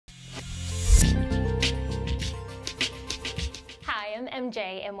I'm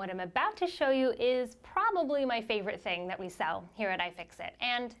Jay, and what I'm about to show you is probably my favorite thing that we sell here at iFixit,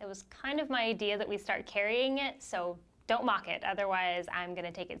 and it was kind of my idea that we start carrying it, so don't mock it, otherwise I'm going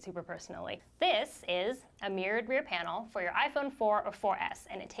to take it super personally. This is a mirrored rear panel for your iPhone 4 or 4S,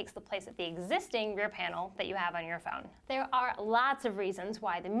 and it takes the place of the existing rear panel that you have on your phone. There are lots of reasons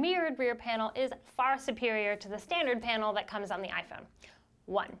why the mirrored rear panel is far superior to the standard panel that comes on the iPhone.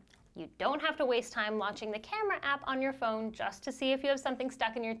 1. You don't have to waste time launching the camera app on your phone just to see if you have something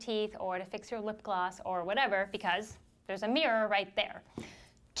stuck in your teeth or to fix your lip gloss or whatever, because there's a mirror right there.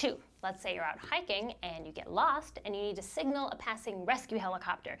 2, let's say you're out hiking and you get lost and you need to signal a passing rescue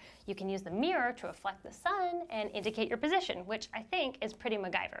helicopter. You can use the mirror to reflect the sun and indicate your position, which I think is pretty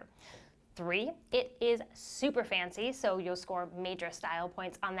MacGyver. 3, it is super fancy, so you'll score major style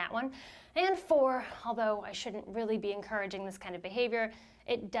points on that one. And 4, although I shouldn't really be encouraging this kind of behavior,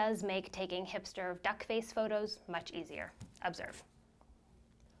 it does make taking hipster duck face photos much easier. Observe.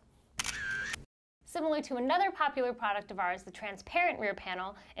 Similar to another popular product of ours, the transparent rear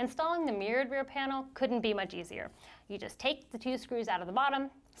panel, installing the mirrored rear panel couldn't be much easier. You just take the 2 screws out of the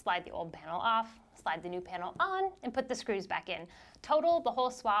bottom, slide the old panel off, slide the new panel on, and put the screws back in. Total, the whole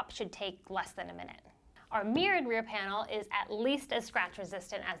swap should take less than a minute. Our mirrored rear panel is at least as scratch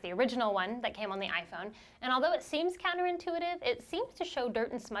resistant as the original one that came on the iPhone, and although it seems counterintuitive, it seems to show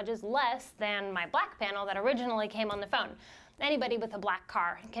dirt and smudges less than my black panel that originally came on the phone. Anybody with a black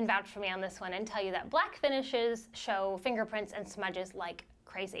car can vouch for me on this one and tell you that black finishes show fingerprints and smudges like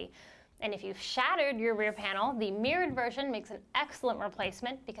crazy. And if you've shattered your rear panel, the mirrored version makes an excellent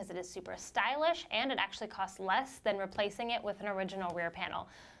replacement because it is super stylish and it actually costs less than replacing it with an original rear panel.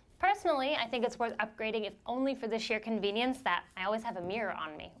 Personally, I think it's worth upgrading if only for the sheer convenience that I always have a mirror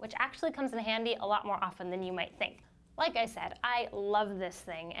on me, which actually comes in handy a lot more often than you might think. Like I said, I love this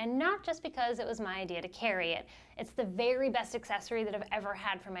thing, and not just because it was my idea to carry it. It's the very best accessory that I've ever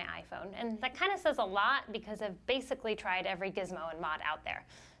had for my iPhone, and that kind of says a lot because I've basically tried every gizmo and mod out there.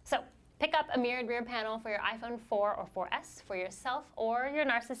 So pick up a mirrored rear panel for your iPhone 4 or 4S for yourself or your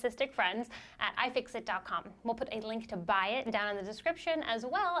narcissistic friends at iFixit.com. We'll put a link to buy it down in the description, as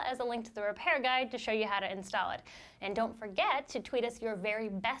well as a link to the repair guide to show you how to install it. And don't forget to tweet us your very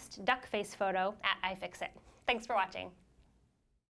best duck face photo at iFixit. Thanks for watching.